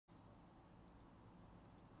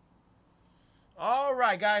All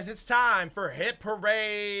right, guys, it's time for Hit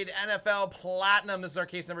Parade NFL Platinum. This is our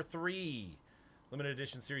case number 3. Limited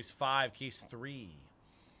Edition Series 5, case 3.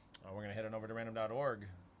 We're going to head on over to random.org.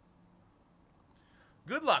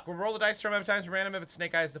 Good luck. We'll roll the dice, term times random. If it's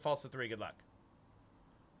snake eyes, defaults to 3. Good luck.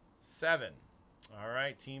 7. All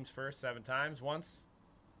right, teams first. 7 times. Once.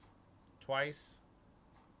 Twice.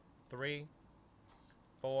 3.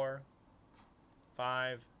 4.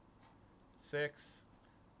 5. 6.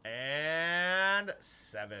 And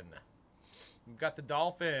 7. We've got the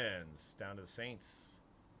Dolphins down to the Saints.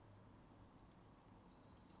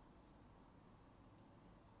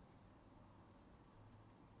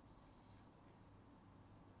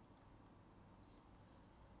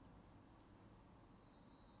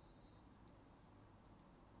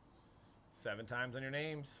 Seven times on your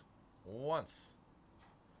names. Once.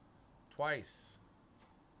 Twice.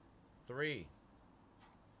 3.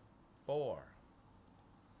 4.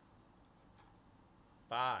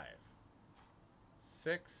 5,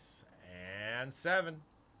 6, and 7.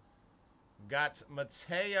 Got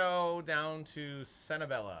Mateo down to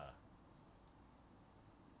Senabella.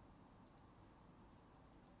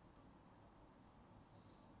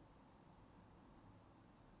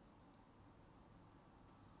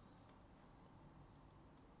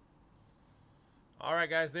 All right,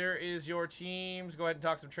 guys, there is your teams. Go ahead and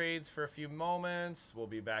talk some trades for a few moments. We'll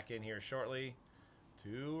be back in here shortly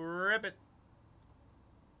to rip it.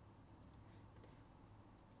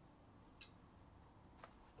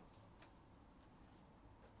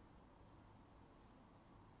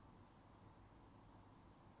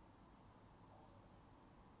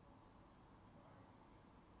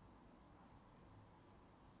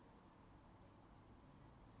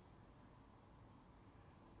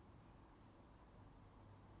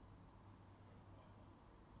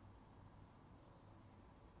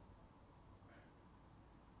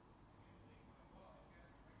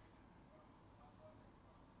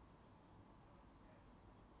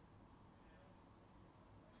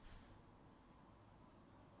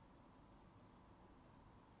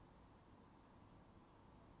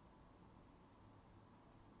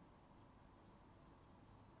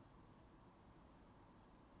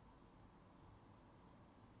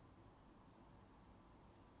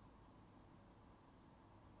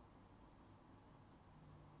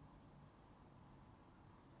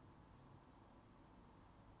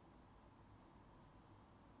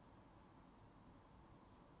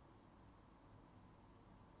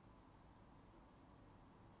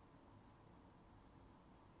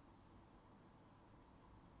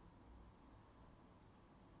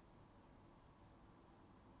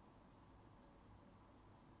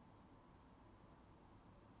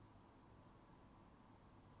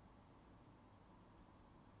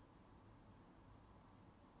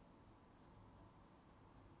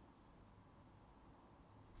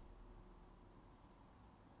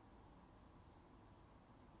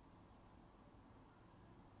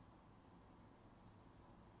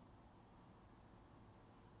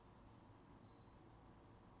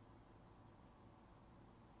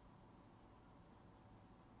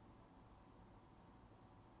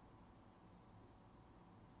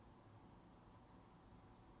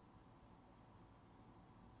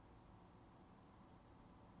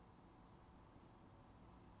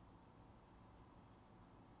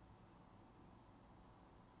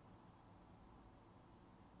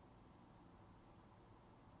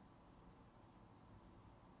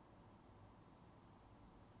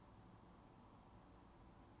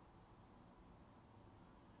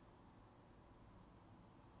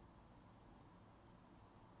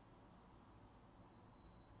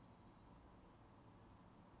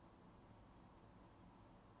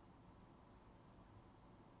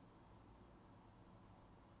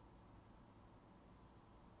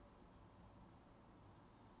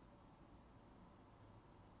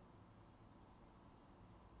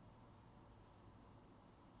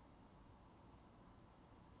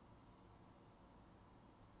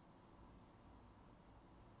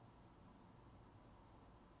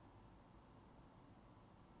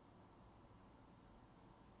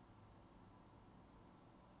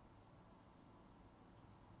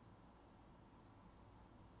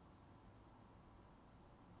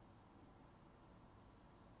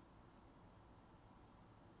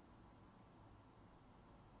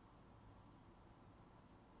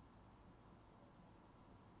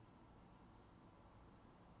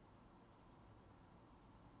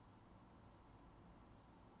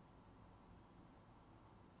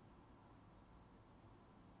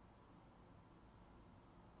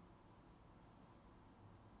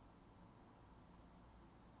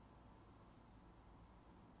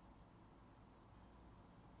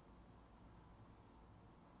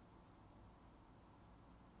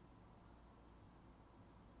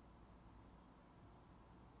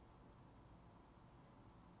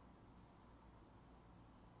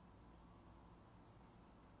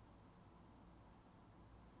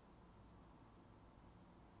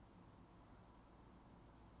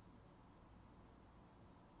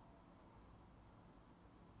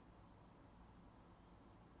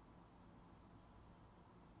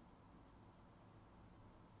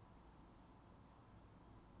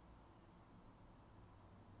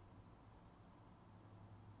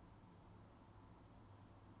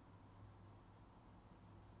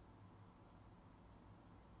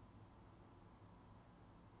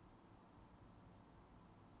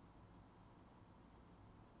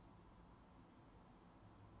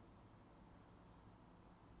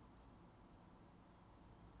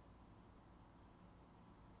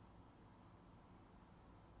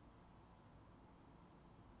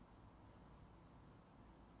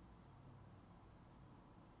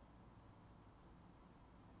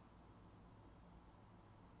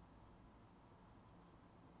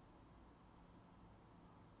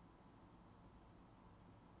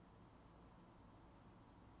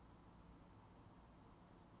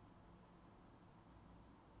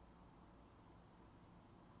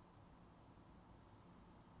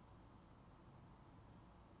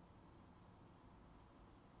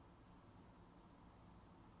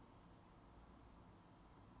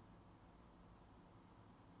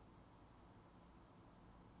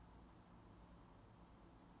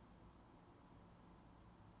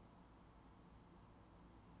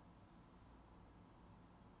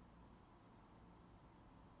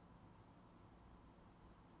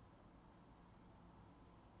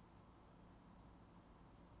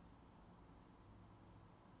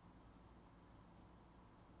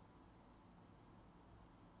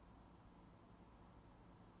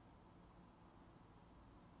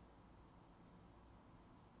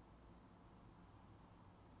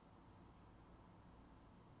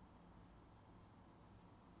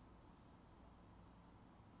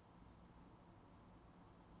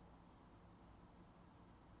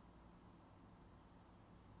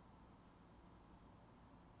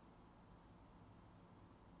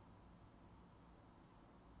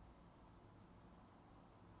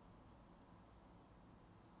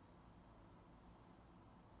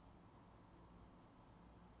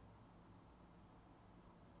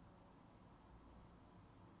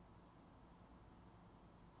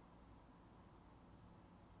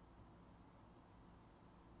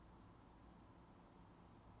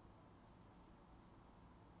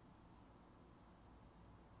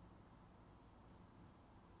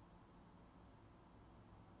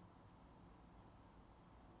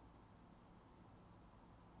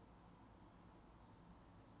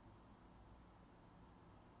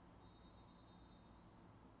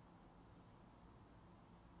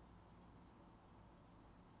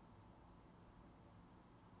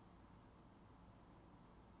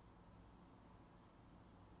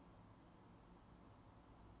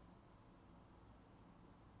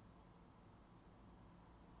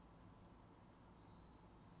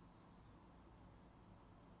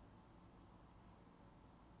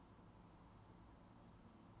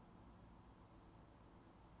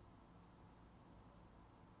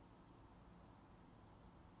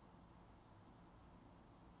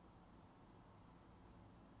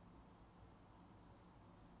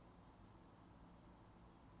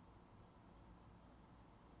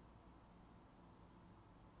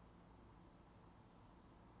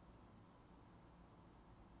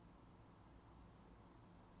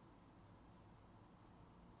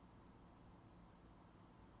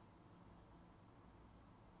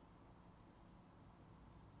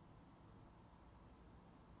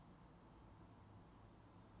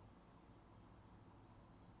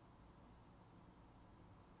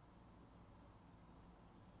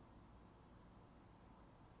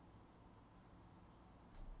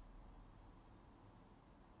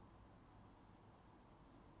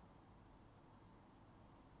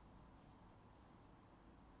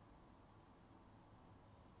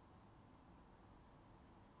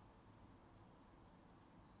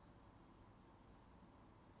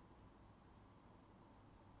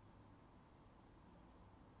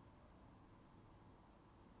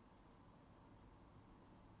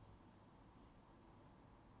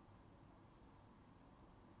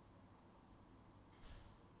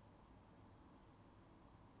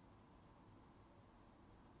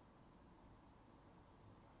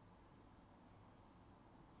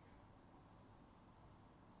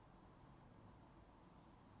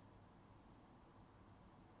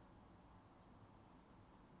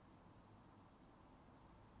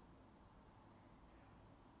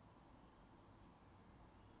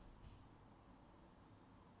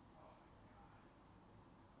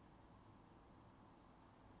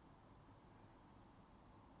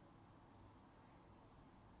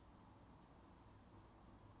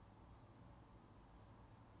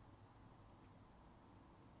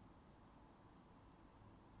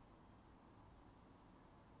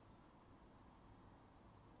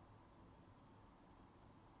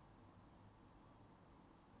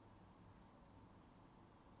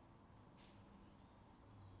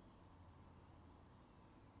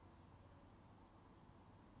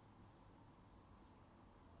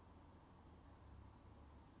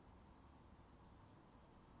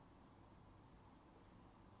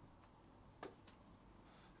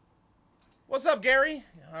 What's up, Gary?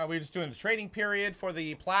 We're just doing the trading period for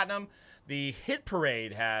the Platinum. The Hit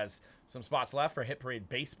Parade has some spots left for Hit Parade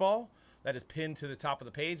Baseball. That is pinned to the top of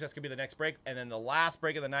the page. That's going to be the next break. And then the last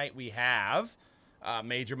break of the night, we have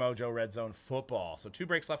Major Mojo Red Zone Football. So 2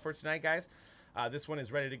 breaks left for tonight, guys. This one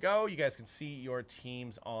is ready to go. You guys can see your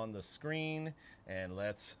teams on the screen. And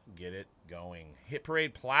let's get it going. Hit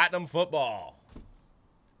Parade Platinum Football.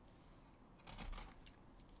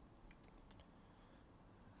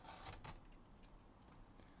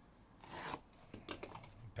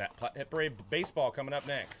 Hit Parade Baseball coming up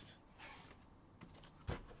next.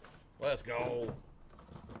 Let's go.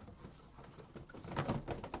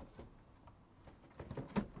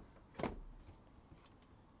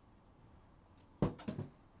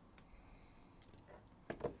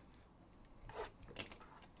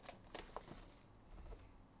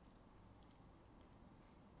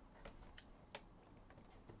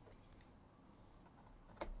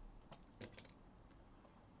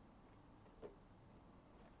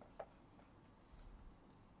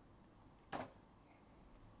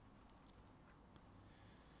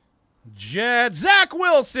 Jet Zach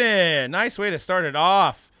Wilson. Nice way to start it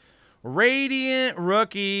off. Radiant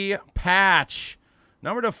rookie patch.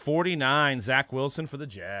 Number to 49, Zach Wilson for the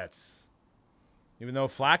Jets. Even though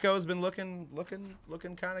Flacco's been looking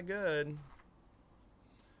kind of good.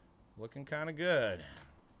 Looking kind of good.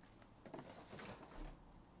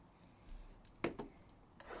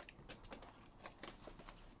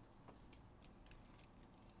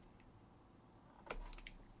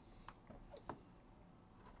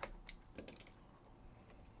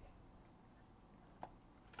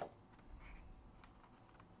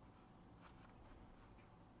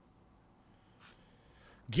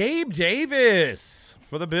 Gabe Davis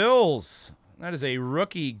for the Bills. That is a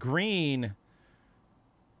rookie green.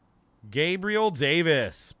 Gabriel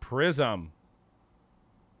Davis. Prism.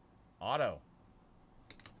 Auto.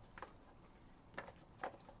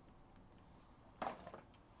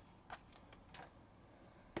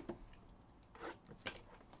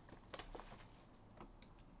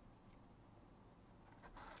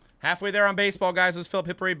 Halfway there on baseball, guys. Let's fill up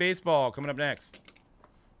Hit Parade Baseball coming up next.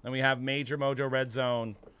 Then we have Major Mojo Red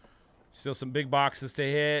Zone. Still some big boxes to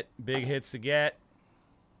hit. Big hits to get.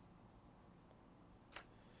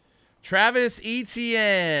 Travis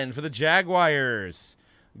Etienne for the Jaguars.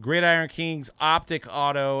 Gridiron Kings Optic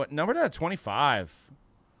Auto. Numbered out of 25.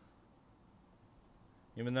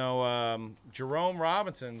 Even though Jerome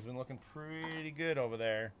Robinson's been looking pretty good over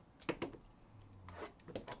there.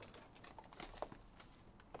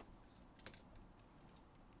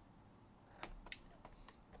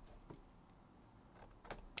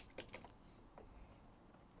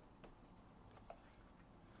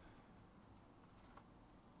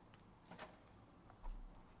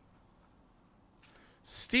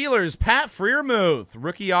 Steelers, Pat Freiermuth,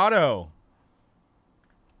 rookie auto.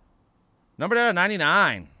 Numbered out of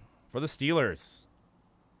 99 for the Steelers.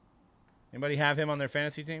 Anybody have him on their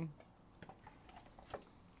fantasy team?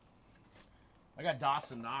 I got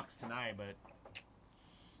Dawson Knox tonight, but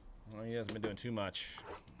well, he hasn't been doing too much.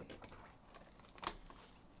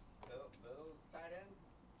 Bills tight end?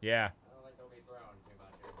 Yeah. I don't think they'll be throwing too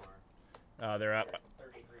much anymore. Oh, they're up.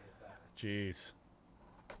 33 to 7. Jeez.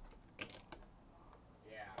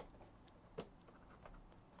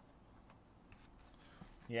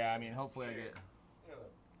 Yeah, I mean, hopefully I get... You know,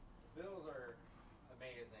 the Bills are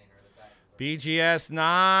amazing, or the Titans BGS are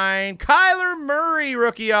 9. Kyler Murray,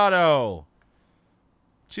 rookie auto.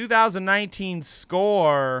 2019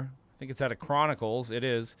 score. I think it's out of Chronicles. It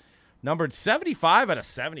is. Numbered 75 out of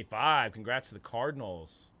 75. Congrats to the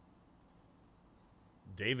Cardinals.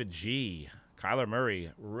 David G. Kyler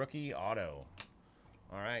Murray, rookie auto.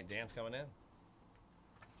 All right, Dan's coming in.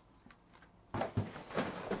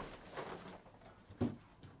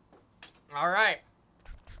 All right.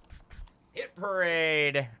 Hit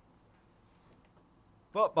Parade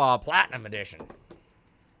Football Platinum Edition.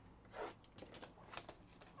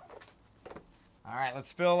 All right,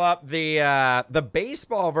 let's fill up the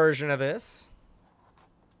baseball version of this.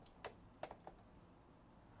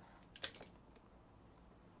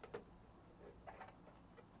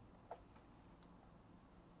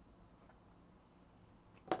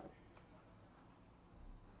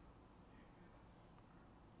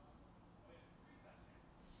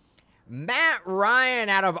 Matt Ryan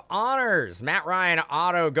out of honors. Matt Ryan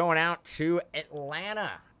auto going out to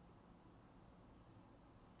Atlanta.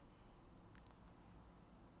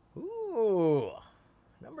 Ooh.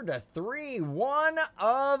 Number to 3. 1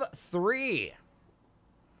 of 3.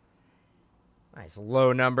 Nice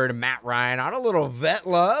low number to Matt Ryan. On a little vet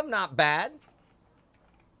love. Not bad.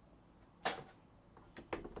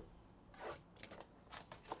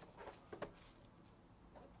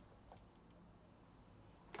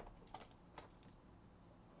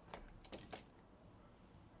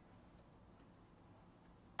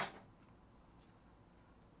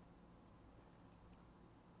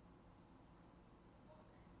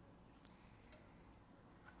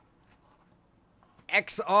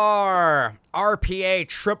 XR RPA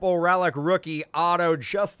triple relic rookie auto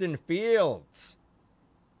Justin Fields.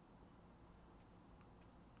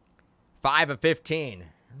 5/15.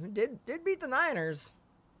 Did beat the Niners.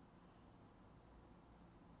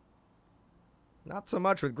 Not so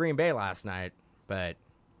much with Green Bay last night, but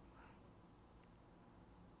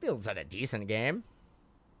Fields had a decent game.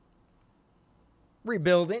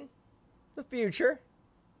 Rebuilding the future.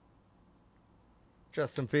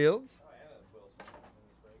 Justin Fields. Oh, and a Wilson in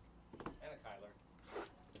this break. And a Kyler.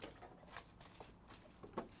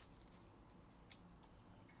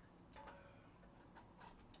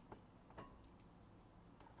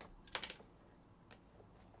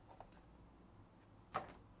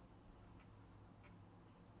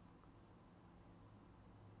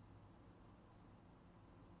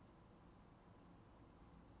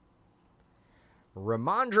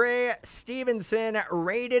 Ramondre Stevenson,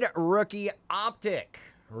 rated rookie optic.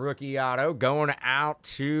 Rookie auto going out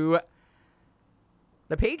to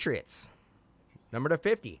the Patriots. Number to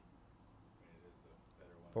 50.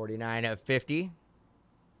 49/50.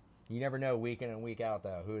 You never know week in and week out,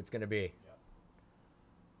 though, who it's going to be.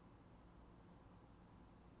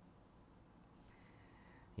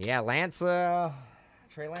 Yep. Yeah, Lance,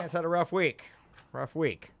 Trey Lance had a rough week. Rough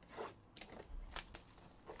week.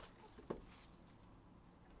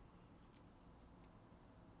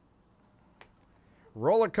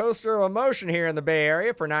 Roller coaster of emotion here in the Bay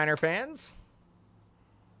Area for Niner fans.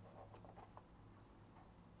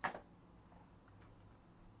 Well,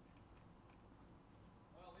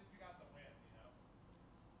 at least we got the win, you know.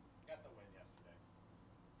 Got the win yesterday.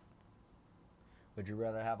 Would you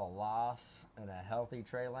rather have a loss and a healthy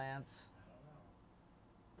Trey Lance? I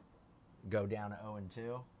don't know. Go down to 0-2?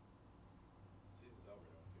 Season's over, don't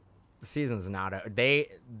The season's not. They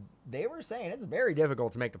were saying it's very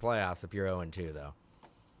difficult to make the playoffs if you're 0-2, though.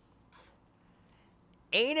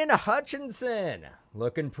 Aiden Hutchinson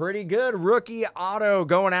looking pretty good. Rookie auto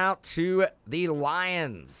going out to the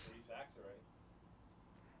Lions. 3 sacks already.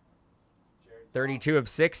 Jared 32 of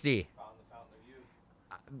 60. found the fountain of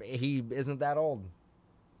youth. He isn't that old.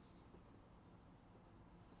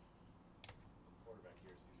 Quarterback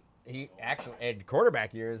years. He actually, in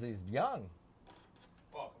quarterback years, he's young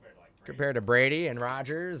Well, compared to like Brady. compared to Brady and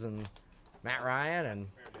Rodgers and Matt Ryan and.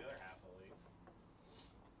 Compared to the other half of the league.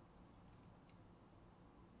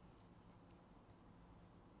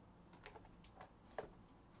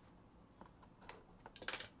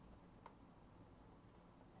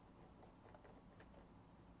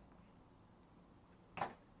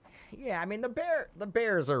 Yeah, I mean the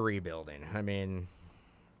Bears are rebuilding. I mean,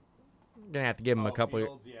 gonna have to give them a couple.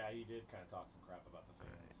 Fields, yeah, he did kind of talk some crap about the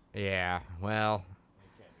fans. Yeah, well, You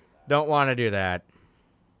can't do that. don't want to do that.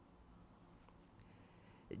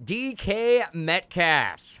 DK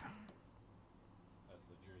Metcalf, That's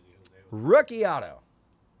the jersey Jose was rookie auto, on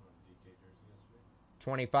the DK jersey yesterday.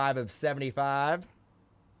 25 of 75,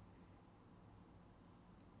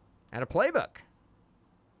 and a playbook.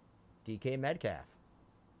 DK Metcalf.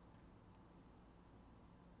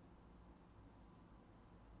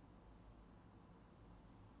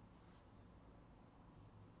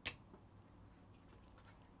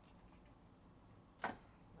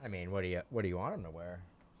 I mean, what do you want him to wear?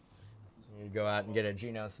 You go out and get a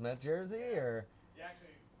Geno Smith jersey, or Yeah,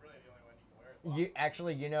 actually, really the only one you can wear is you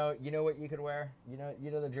actually, you know what you could wear? You know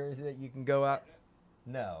the jersey that you can go out.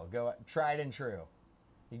 No, go out, tried and true.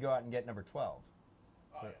 You go out and get number 12. Oh,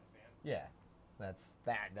 yeah, fan. Yeah, that's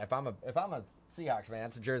that. If I'm a Seahawks fan,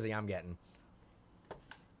 that's a jersey I'm getting.